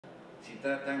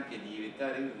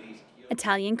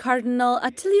Italian Cardinal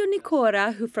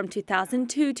Nicora, who from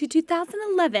 2002 to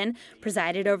 2011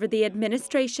 presided over the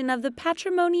administration of the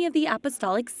patrimony of the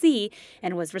Apostolic See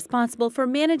and was responsible for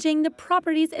managing the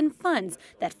properties and funds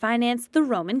that financed the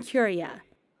Roman Curia.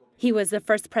 He was the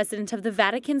first president of the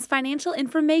Vatican's Financial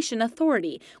Information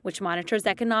Authority, which monitors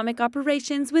economic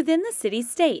operations within the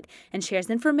city-state and shares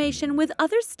information with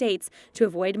other states to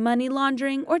avoid money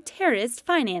laundering or terrorist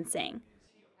financing.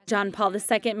 John Paul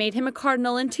II made him a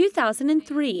cardinal in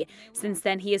 2003. Since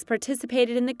then, he has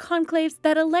participated in the conclaves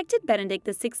that elected Benedict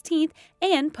XVI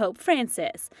and Pope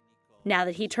Francis. Now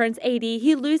that he turns 80,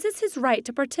 he loses his right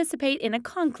to participate in a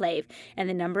conclave, and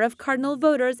the number of cardinal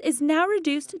voters is now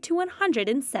reduced to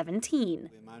 117.